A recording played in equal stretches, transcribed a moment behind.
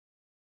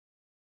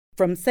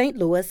from St.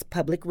 Louis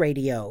Public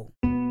Radio.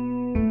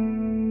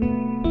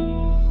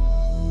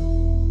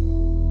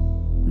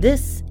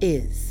 This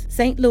is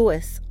St.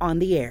 Louis on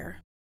the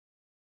Air.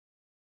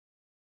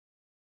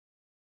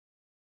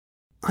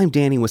 I'm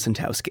Danny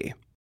Wicentowski.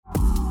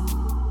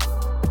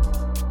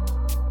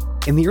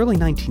 In the early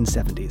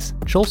 1970s,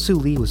 Chol Soo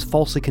Lee was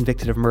falsely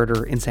convicted of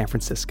murder in San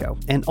Francisco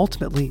and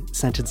ultimately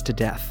sentenced to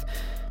death.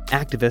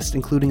 Activists,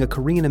 including a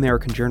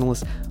Korean-American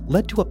journalist,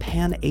 led to a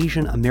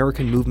pan-Asian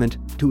American movement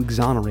to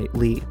exonerate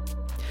Lee.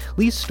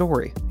 Lee's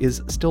story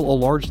is still a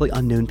largely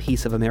unknown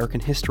piece of American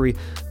history,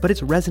 but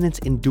its resonance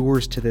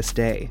endures to this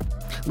day.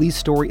 Lee's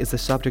story is the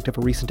subject of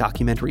a recent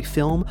documentary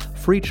film,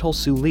 Free Chol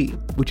Soo Lee,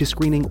 which is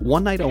screening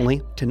one night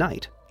only,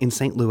 tonight, in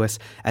St. Louis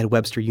at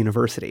Webster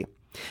University.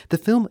 The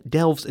film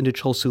delves into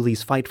Chol Soo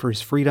Lee's fight for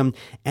his freedom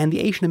and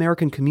the Asian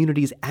American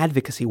community's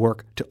advocacy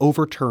work to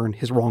overturn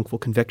his wrongful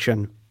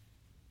conviction.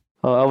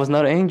 I was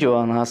not an angel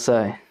on our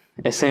side.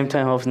 At the same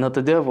time, I was not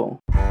the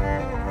devil.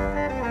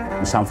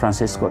 In San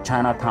Francisco,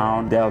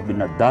 Chinatown, there have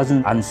been a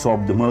dozen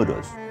unsolved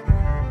murders.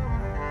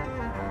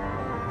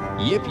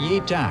 Yip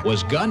Yi Tak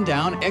was gunned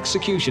down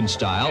execution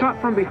style.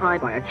 Shot from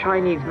behind by a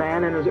Chinese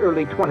man in his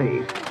early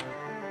 20s.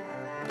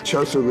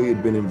 Chol Soo Lee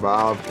had been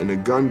involved in a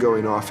gun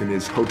going off in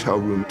his hotel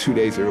room 2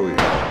 days earlier.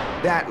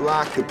 That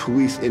locked the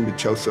police into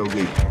Chol Soo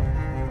Lee.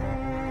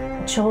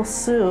 Chol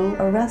Soo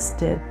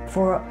arrested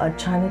for a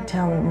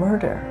Chinatown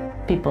murder.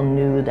 People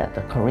knew that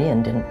the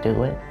Korean didn't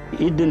do it.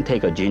 It didn't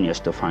take a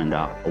genius to find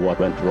out what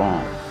went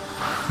wrong.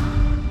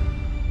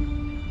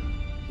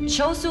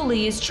 Chol Soo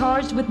Lee is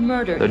charged with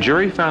murder. The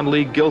jury found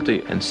Lee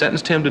guilty and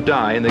sentenced him to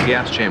die in the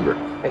gas chamber.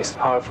 It's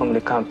hard for me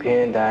to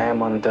comprehend that I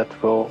am on death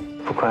row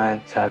for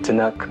crimes I did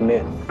not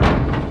commit.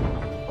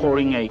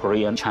 Calling a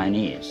Korean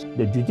Chinese.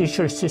 The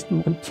judicial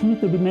system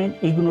continued to remain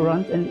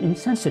ignorant and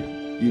insensitive.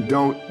 You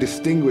don't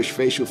distinguish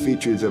facial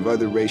features of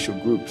other racial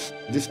groups.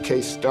 This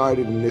case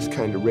started in this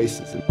kind of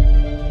racism.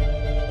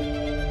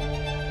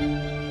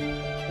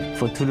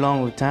 For too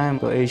long a time,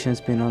 the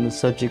Asians been on the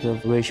subject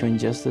of racial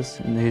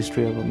injustice in the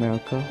history of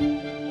America.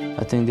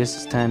 I think this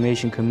is time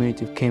Asian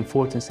community came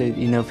forth and said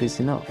enough is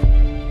enough.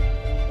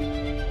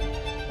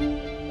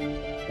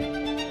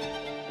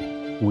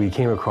 We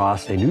came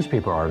across a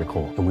newspaper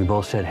article and we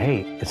both said,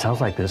 hey, it sounds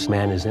like this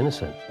man is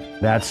innocent.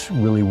 That's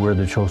really where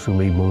the Chol Soo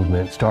Lee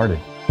movement started.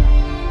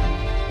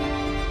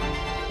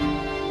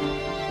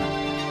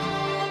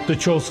 The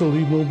Chol Soo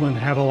Lee movement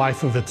had a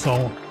life of its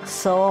own.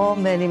 So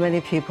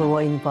many people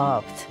were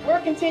involved.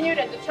 We're continued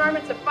and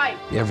determined to fight.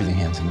 Everything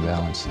hangs in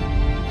balance.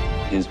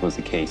 His was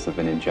the case of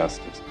an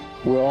injustice.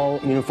 We're all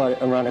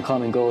unified around a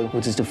common goal,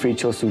 which is to free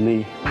Chol Soo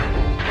Lee.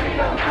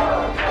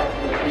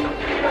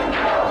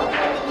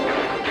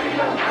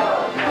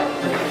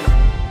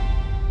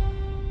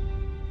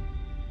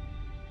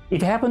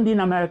 It happened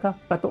in America,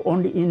 but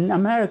only in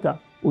America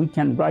we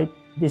can right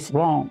this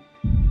wrong.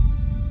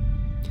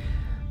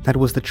 That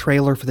was the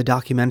trailer for the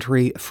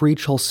documentary Free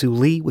Chol Soo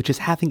Lee, which is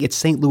having its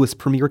St. Louis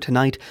premiere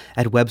tonight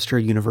at Webster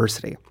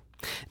University.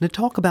 And to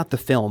talk about the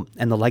film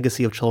and the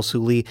legacy of Chol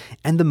Soo Lee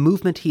and the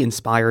movement he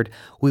inspired,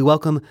 we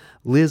welcome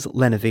Liz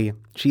Lenevy.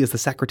 She is the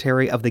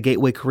secretary of the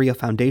Gateway Korea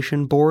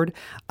Foundation Board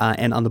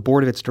and on the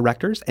board of its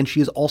directors, and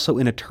she is also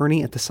an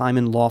attorney at the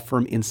Simon Law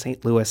Firm in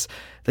St. Louis.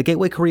 The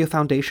Gateway Korea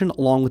Foundation,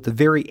 along with the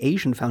Very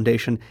Asian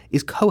Foundation,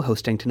 is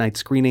co-hosting tonight's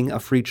screening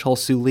of Free Chol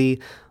Soo Lee.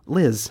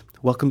 Liz,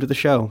 welcome to the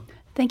show.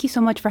 Thank you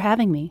so much for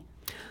having me.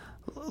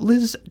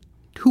 Liz,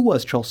 who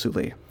was Chol Soo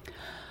Lee?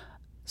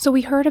 So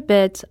we heard a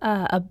bit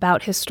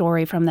about his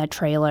story from that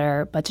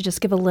trailer, but to just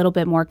give a little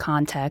bit more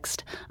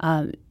context,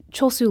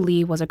 Chol Soo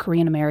Lee was a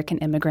Korean-American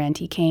immigrant.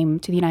 He came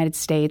to the United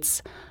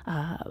States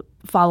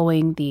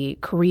following the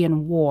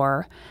Korean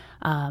War,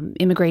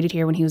 immigrated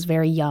here when he was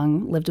very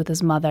young, lived with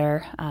his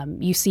mother.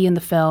 You see in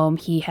the film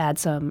he had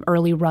some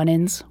early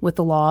run-ins with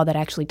the law that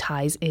actually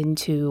ties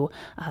into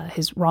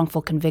his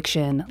wrongful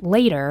conviction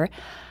later.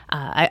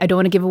 I don't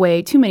want to give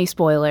away too many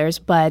spoilers,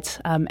 but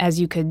as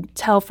you could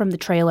tell from the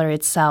trailer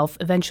itself,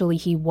 eventually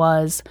he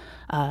was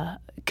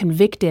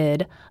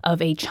convicted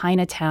of a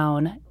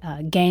Chinatown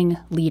gang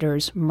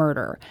leader's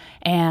murder.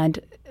 And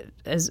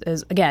as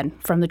again,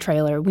 from the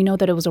trailer, we know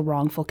that it was a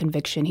wrongful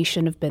conviction. He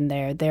shouldn't have been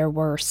there. There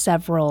were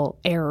several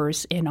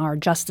errors in our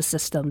justice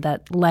system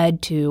that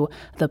led to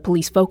the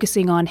police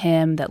focusing on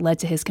him, that led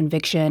to his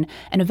conviction,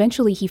 and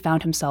eventually he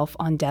found himself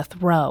on death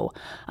row.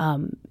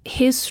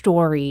 His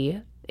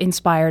story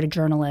inspired a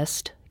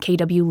journalist,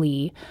 K.W.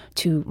 Lee,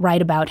 to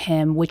write about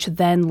him, which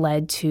then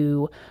led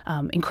to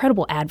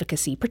incredible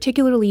advocacy,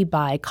 particularly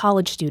by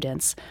college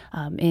students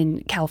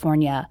in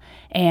California.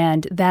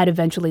 And that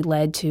eventually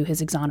led to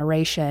his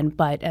exoneration.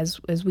 But as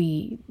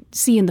we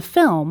see in the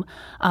film,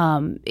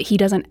 he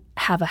doesn't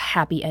have a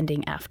happy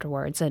ending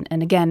afterwards.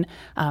 And again,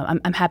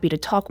 I'm happy to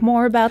talk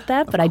more about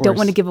that, but I don't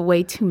want to give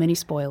away too many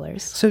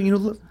spoilers.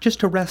 So, just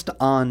to rest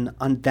on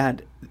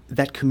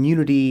that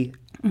community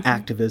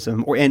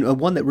activism, and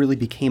one that really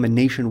became a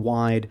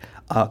nationwide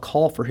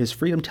call for his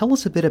freedom. Tell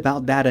us a bit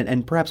about that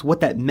and perhaps what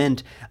that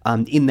meant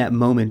in that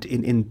moment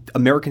in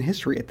American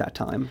history at that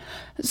time.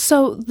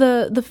 So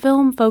the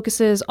film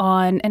focuses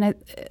on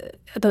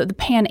the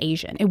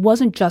Pan-Asian. It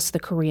wasn't just the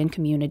Korean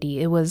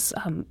community. It was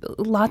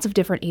lots of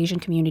different Asian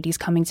communities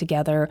coming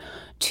together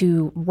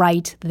to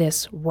right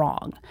this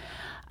wrong.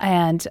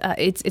 And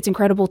it's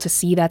incredible to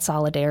see that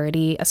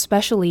solidarity,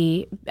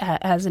 especially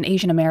as an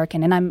Asian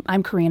American, and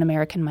I'm Korean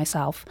American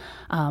myself.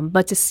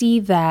 But to see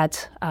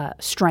that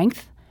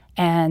strength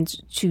and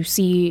to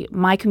see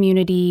my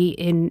community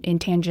in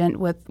tangent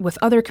with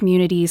other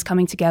communities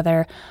coming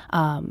together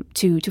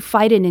to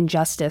fight an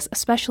injustice,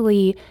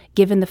 especially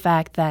given the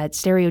fact that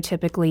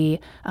stereotypically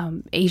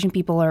Asian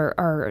people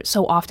are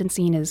so often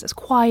seen as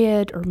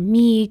quiet or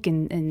meek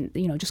and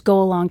just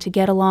go along to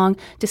get along.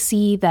 To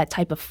see that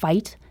type of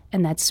fight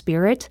and that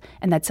spirit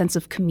and that sense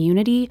of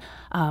community,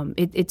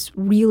 it's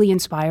really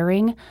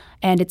inspiring.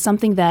 And it's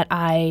something that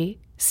I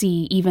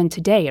see even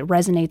today. It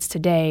resonates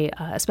today,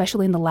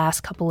 especially in the last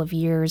couple of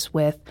years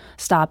with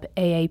Stop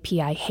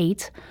AAPI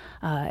Hate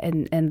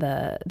and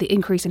the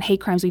increase in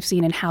hate crimes we've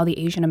seen and how the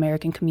Asian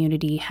American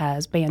community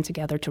has band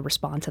together to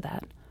respond to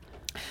that.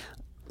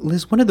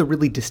 Liz, one of the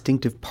really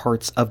distinctive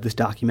parts of this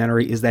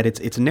documentary is that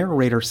its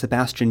narrator,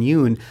 Sebastian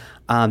Yoon,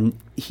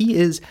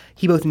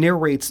 he both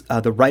narrates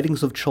the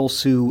writings of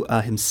Chol-soo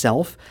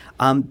himself,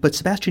 but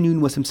Sebastian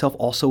Yoon was himself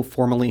also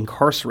formerly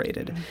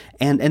incarcerated.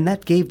 Mm-hmm. And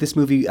that gave this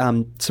movie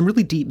some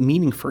really deep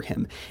meaning for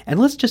him. And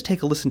let's just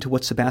take a listen to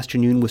what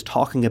Sebastian Yoon was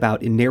talking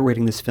about in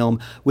narrating this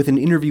film with an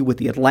interview with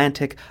The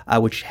Atlantic,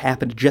 which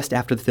happened just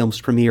after the film's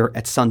premiere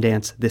at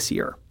Sundance this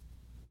year.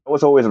 I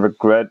was always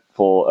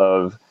regretful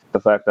of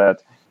the fact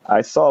that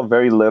I saw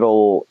very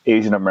little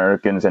Asian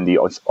Americans in the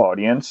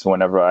audience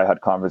whenever I had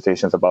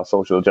conversations about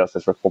social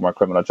justice reform or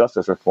criminal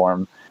justice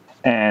reform.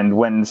 And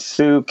when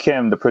Soo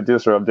Kim, the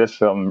producer of this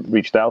film,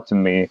 reached out to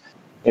me,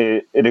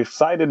 it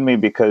excited me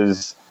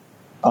because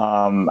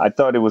I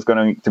thought it was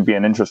going to be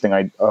an interesting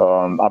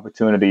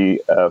opportunity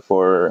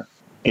for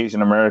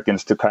Asian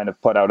Americans to kind of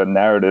put out a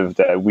narrative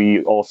that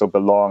we also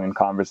belong in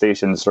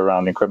conversations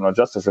surrounding criminal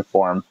justice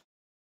reform.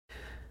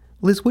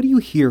 Liz, what do you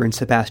hear in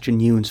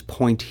Sebastian Yoon's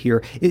point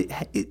here?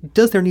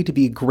 Does there need to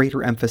be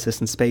greater emphasis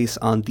and space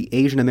on the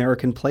Asian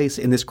American place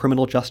in this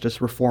criminal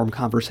justice reform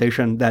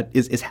conversation that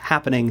is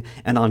happening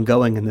and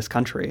ongoing in this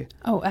country?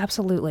 Oh,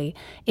 absolutely.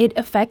 It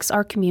affects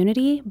our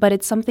community, but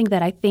it's something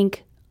that I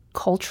think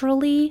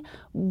culturally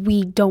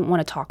we don't want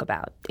to talk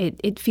about.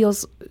 It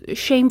feels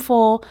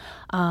shameful,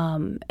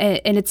 and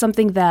it's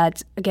something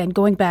that, again,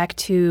 going back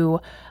to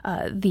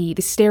the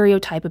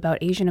stereotype about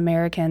Asian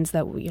Americans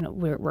that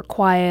we're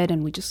quiet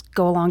and we just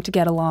go along to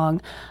get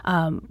along.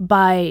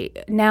 By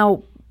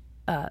now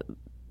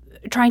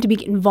trying to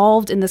be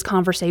involved in this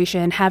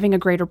conversation, having a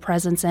greater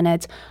presence in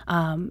it,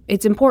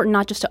 it's important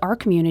not just to our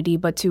community,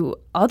 but to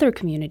other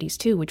communities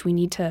too, which we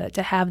need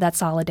to have that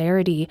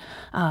solidarity.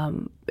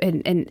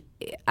 And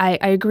I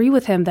agree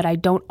with him that I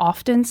don't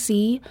often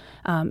see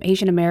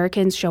Asian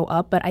Americans show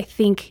up, but I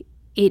think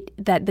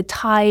that the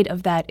tide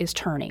of that is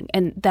turning,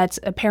 and that's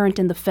apparent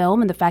in the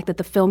film and the fact that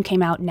the film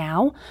came out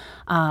now.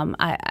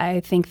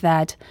 I think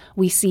that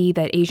we see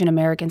that Asian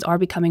Americans are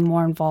becoming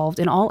more involved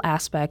in all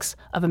aspects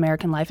of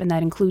American life, and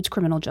that includes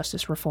criminal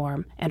justice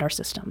reform and our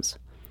systems.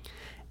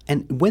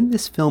 And when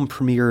this film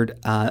premiered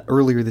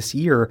earlier this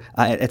year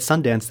at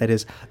Sundance, that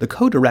is, the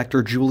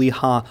co-director, Julie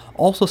Ha,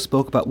 also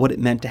spoke about what it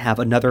meant to have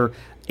another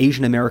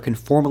Asian American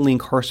formerly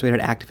incarcerated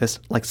activist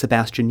like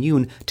Sebastian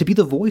Yoon to be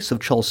the voice of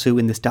Chol-soo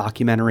in this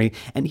documentary.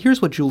 And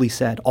here's what Julie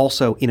said,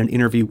 also in an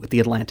interview with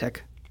The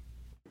Atlantic.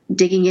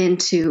 Digging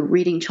into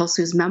reading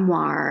Chol-soo's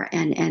memoir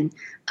and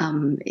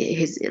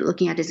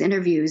looking at his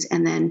interviews,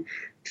 and then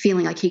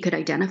feeling like he could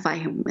identify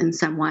him in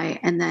some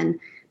way, and then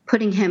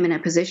putting him in a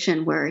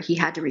position where he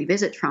had to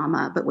revisit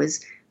trauma, but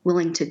was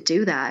willing to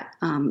do that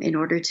in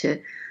order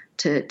to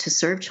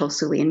serve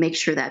Chol-soo Lee and make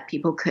sure that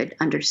people could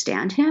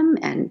understand him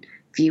and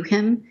view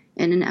him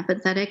in an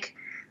empathetic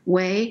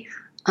way.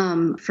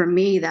 For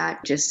me,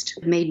 that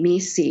just made me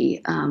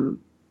see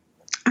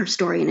our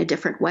story in a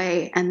different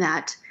way, and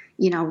that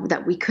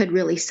that we could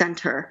really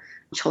center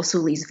Chol-soo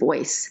Lee's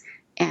voice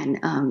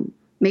and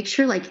make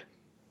sure like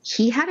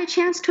he had a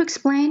chance to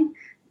explain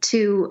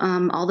to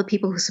all the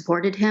people who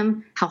supported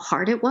him how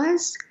hard it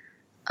was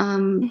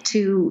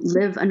to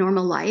live a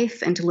normal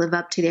life and to live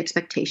up to the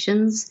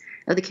expectations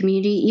of the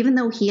community, even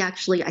though he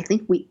actually, I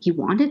think he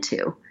wanted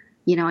to.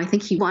 I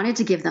think he wanted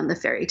to give them the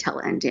fairy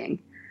tale ending.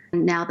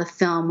 And now the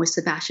film, with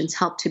Sebastian's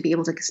help, to be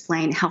able to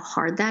explain how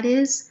hard that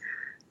is,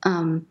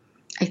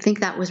 I think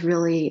that was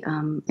really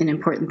an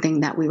important thing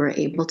that we were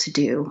able to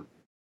do.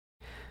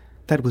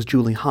 That was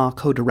Julie Ha,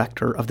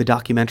 co-director of the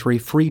documentary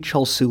Free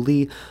Chol-soo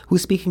Lee, who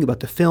was speaking about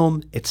the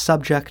film, its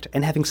subject,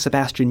 and having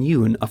Sebastian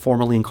Yoon, a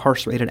formerly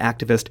incarcerated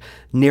activist,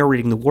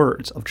 narrating the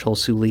words of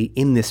Chol-soo Lee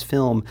in this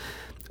film.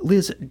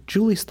 Liz,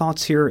 Julie's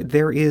thoughts here,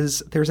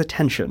 there's a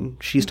tension.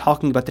 She's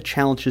talking about the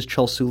challenges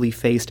Chol-soo Lee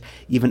faced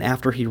even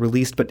after he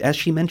released, but as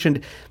she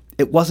mentioned,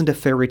 it wasn't a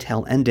fairy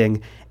tale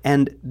ending,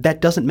 and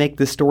that doesn't make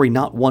this story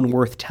not one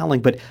worth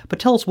telling. But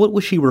tell us, what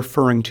was she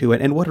referring to,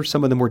 and what are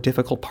some of the more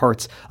difficult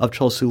parts of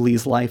Chol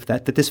Soo-lee's life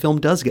that this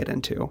film does get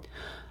into?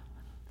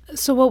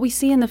 So what we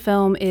see in the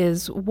film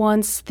is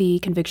once the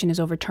conviction is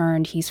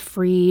overturned, he's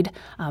freed.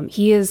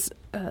 He is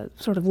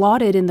sort of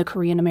lauded in the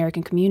Korean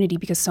American community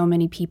because so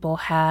many people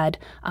had,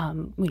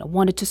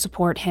 wanted to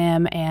support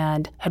him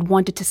and had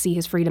wanted to see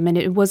his freedom. And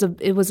it was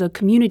a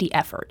community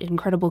effort, an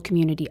incredible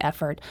community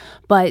effort.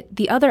 But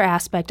the other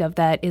aspect of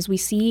that is we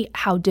see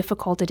how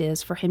difficult it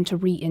is for him to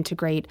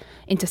reintegrate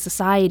into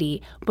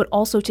society, but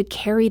also to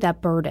carry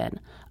that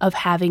burden of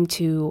having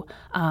to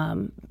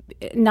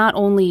not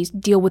only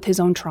deal with his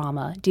own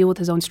trauma, deal with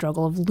his own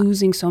struggle of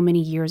losing so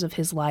many years of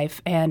his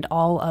life and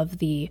all of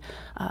the,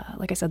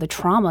 like I said, the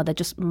trauma that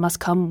just must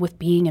come with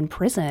being in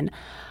prison.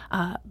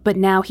 But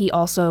now he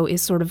also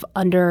is sort of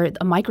under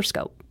a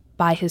microscope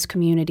by his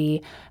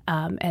community,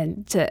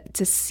 and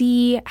to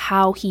see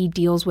how he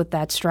deals with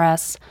that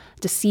stress,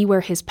 to see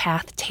where his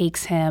path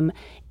takes him,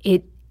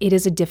 it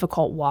is a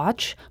difficult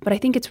watch, but I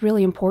think it's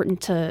really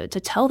important to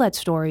tell that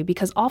story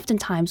because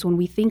oftentimes when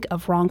we think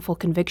of wrongful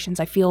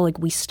convictions, I feel like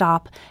we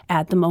stop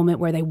at the moment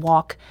where they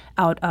walk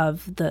out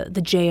of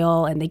the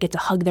jail and they get to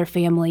hug their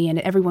family and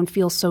everyone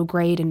feels so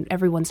great and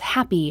everyone's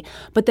happy.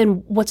 But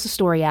then what's the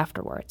story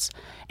afterwards?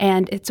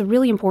 And it's a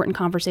really important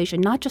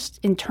conversation, not just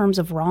in terms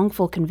of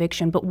wrongful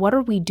conviction, but what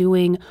are we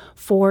doing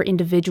for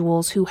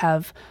individuals who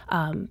have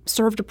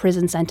served a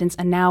prison sentence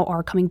and now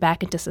are coming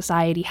back into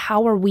society?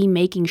 How are we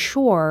making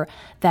sure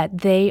that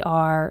they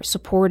are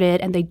supported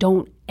and they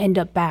don't end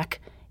up back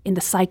in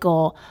the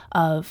cycle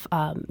of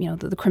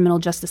the criminal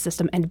justice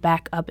system and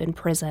back up in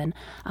prison?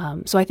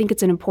 So I think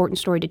it's an important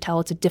story to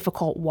tell. It's a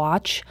difficult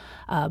watch,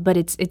 but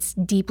it's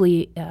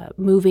deeply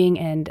moving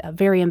and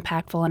very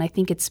impactful. And I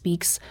think it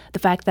speaks the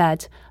fact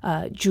that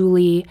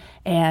Julie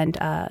and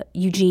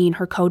Eugene,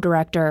 her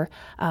co-director,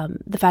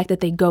 the fact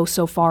that they go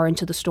so far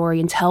into the story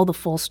and tell the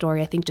full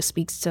story, I think just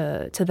speaks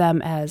to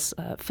them as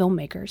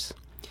filmmakers.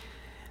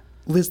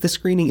 Liz, the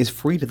screening is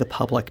free to the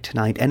public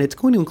tonight, and it's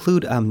going to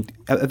include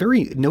a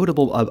very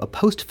notable a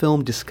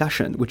post-film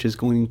discussion, which is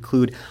going to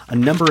include a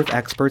number of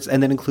experts,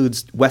 and that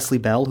includes Wesley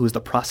Bell, who is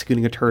the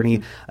prosecuting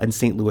attorney in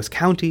St. Louis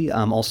County,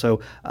 also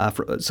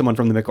someone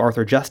from the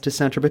MacArthur Justice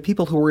Center, but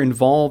people who were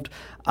involved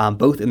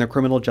both in the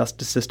criminal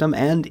justice system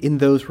and in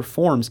those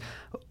reforms.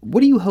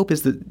 What do you hope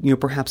is that,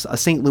 perhaps a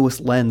St. Louis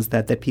lens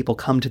that people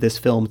come to this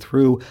film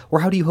through,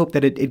 or how do you hope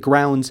that it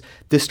grounds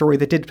this story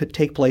that did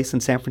take place in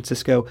San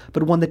Francisco,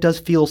 but one that does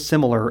feel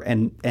similar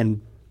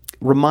and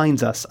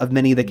reminds us of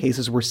many of the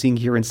cases we're seeing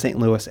here in St.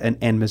 Louis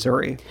and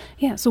Missouri?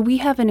 Yeah, so we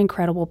have an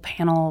incredible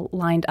panel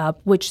lined up,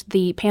 which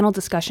the panel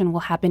discussion will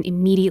happen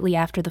immediately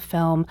after the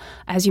film.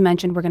 As you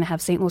mentioned, we're going to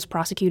have St. Louis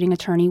prosecuting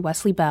attorney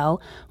Wesley Bell.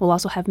 We'll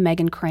also have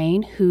Megan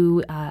Crane,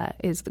 who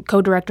is the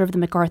co-director of the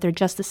MacArthur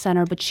Justice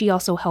Center, but she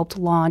also helped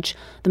launch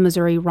the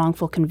Missouri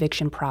Wrongful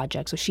Conviction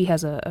Project. So she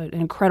has an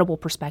incredible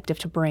perspective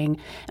to bring.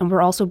 And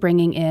we're also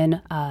bringing in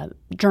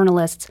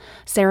journalists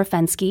Sarah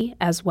Fensky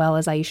as well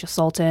as Aisha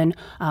Sultan,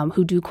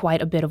 who do quite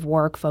a bit of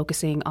work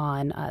focusing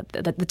on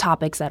the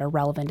topics that are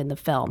relevant in the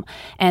film.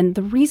 And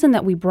the reason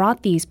that we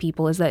brought these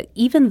people is that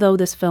even though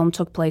this film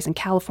took place in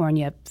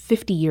California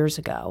 50 years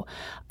ago,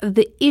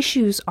 the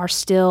issues are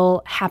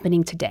still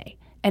happening today.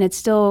 And it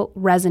still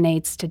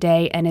resonates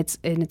today, and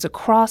it's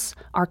across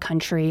our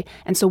country.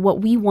 And so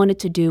what we wanted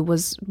to do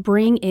was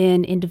bring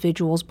in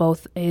individuals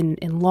both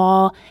in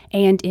law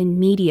and in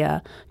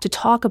media to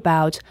talk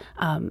about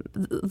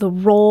the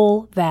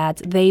role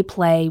that they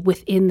play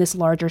within this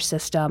larger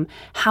system,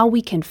 how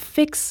we can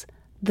fix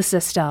the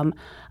system,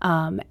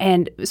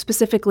 and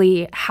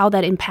specifically how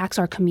that impacts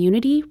our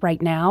community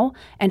right now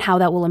and how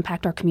that will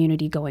impact our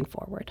community going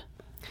forward.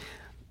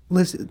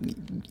 Liz,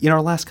 in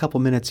our last couple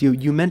minutes,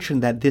 you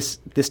mentioned that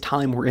this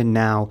time we're in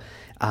now,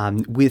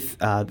 with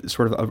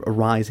sort of a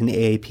rise in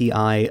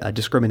AAPI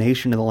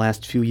discrimination in the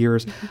last few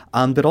years,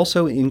 but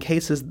also in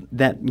cases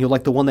that,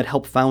 like the one that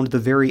helped found the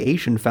Very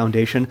Asian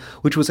Foundation,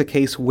 which was a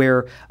case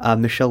where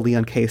Michelle Lee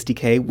on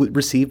KSDK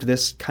received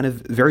this kind of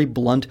very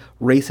blunt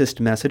racist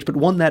message, but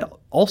one that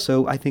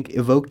also, I think,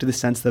 evoked the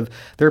sense of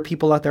there are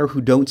people out there who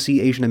don't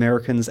see Asian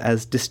Americans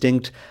as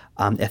distinct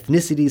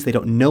ethnicities. They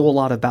don't know a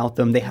lot about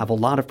them. They have a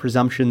lot of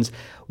presumptions.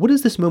 What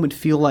does this moment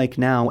feel like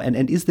now?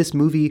 And is this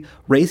movie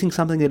raising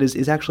something that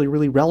is actually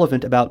really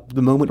relevant about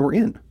the moment we're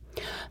in?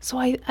 So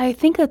I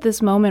think that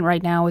this moment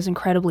right now is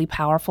incredibly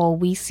powerful.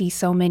 We see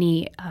so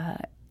many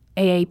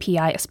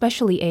AAPI,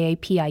 especially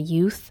AAPI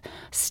youth,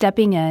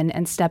 stepping in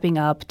and stepping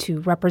up to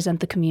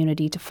represent the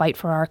community, to fight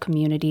for our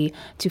community,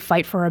 to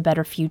fight for a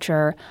better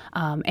future,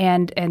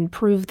 and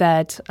prove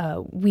that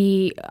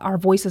our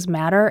voices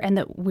matter and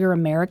that we're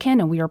American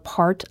and we are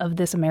part of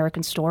this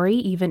American story,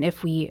 even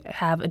if we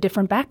have a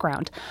different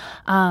background.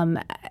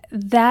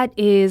 That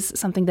is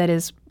something that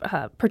is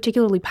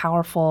particularly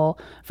powerful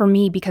for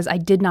me because I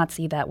did not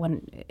see that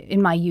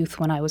in my youth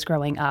when I was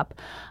growing up.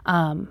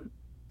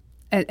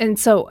 And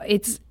so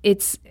it's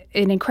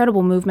an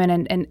incredible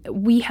movement, and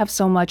we have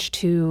so much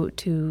to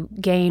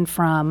gain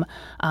from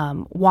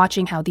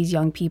watching how these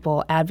young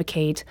people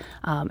advocate,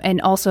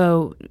 and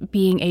also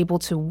being able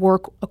to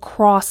work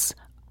across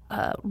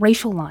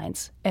racial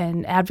lines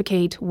and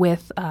advocate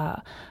with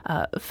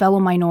fellow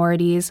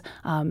minorities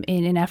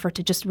in an effort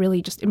to just really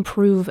just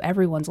improve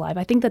everyone's life.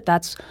 I think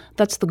that's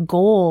the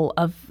goal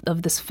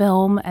of this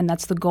film, and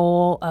that's the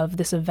goal of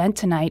this event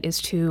tonight,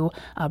 is to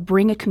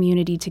bring a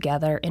community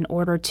together in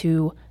order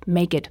to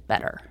make it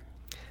better.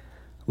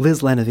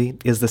 Liz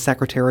Lenevey is the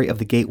secretary of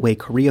the Gateway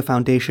Korea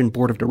Foundation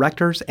Board of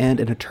Directors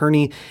and an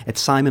attorney at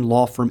Simon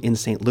Law Firm in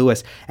St.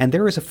 Louis. And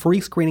there is a free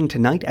screening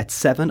tonight at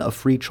 7 of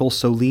Free Chol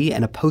So-lee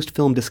and a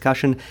post-film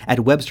discussion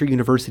at Webster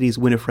University's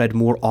Winifred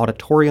Moore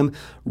Auditorium.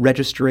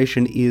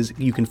 Registration is,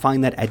 you can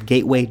find that at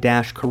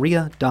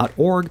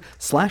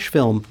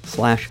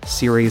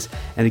gateway-korea.org/film/series.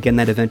 And again,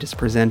 that event is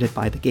presented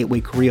by the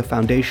Gateway Korea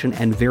Foundation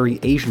and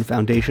Very Asian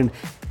Foundation.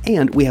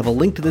 And we have a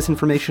link to this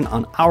information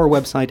on our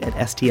website at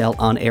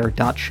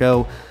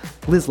stlonair.show.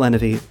 Liz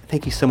Lenevey,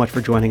 thank you so much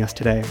for joining us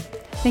today.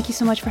 Thank you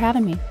so much for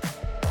having me.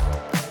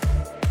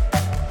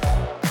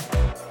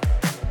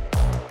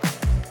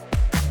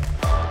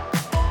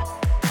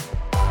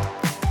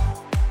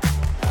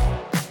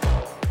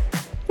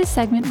 This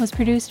segment was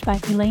produced by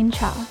Elaine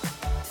Cha.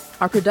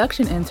 Our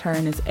production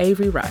intern is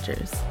Avery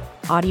Rogers.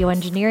 Audio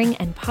engineering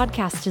and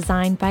podcast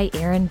design by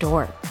Aaron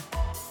Dorr.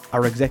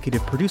 Our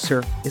executive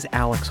producer is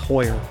Alex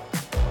Hoyer.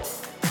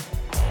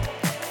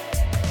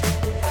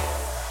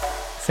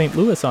 St.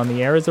 Louis on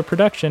the Air is a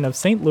production of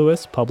St.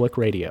 Louis Public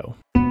Radio.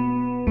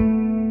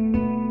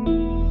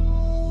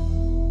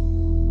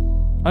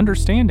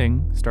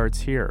 Understanding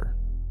starts here.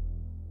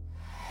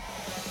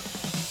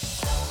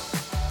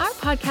 Our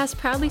podcast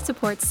proudly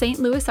supports St.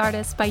 Louis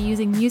artists by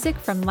using music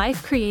from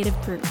Life Creative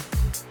Group.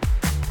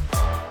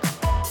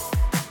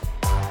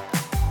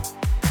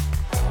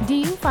 Do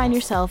you find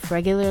yourself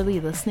regularly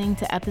listening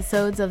to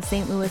episodes of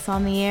St. Louis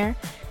on the Air?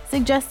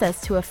 Suggest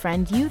us to a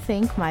friend you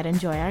think might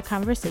enjoy our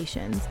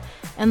conversations,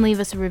 and leave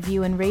us a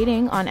review and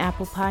rating on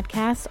Apple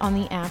Podcasts on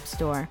the App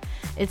Store.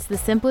 It's the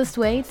simplest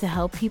way to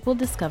help people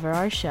discover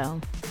our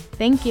show.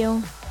 Thank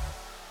you.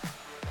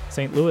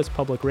 St. Louis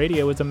Public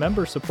Radio is a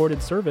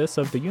member-supported service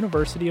of the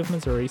University of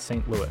Missouri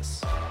St.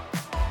 Louis.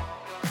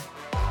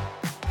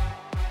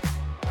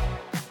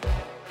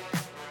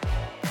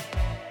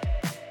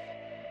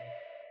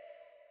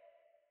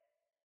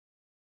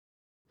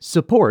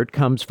 Support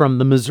comes from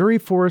the Missouri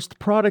Forest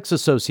Products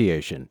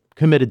Association,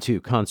 committed to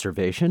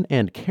conservation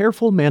and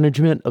careful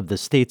management of the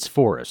state's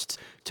forests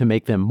to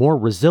make them more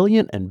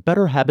resilient and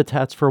better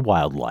habitats for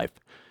wildlife.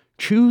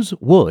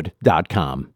 ChooseWood.com.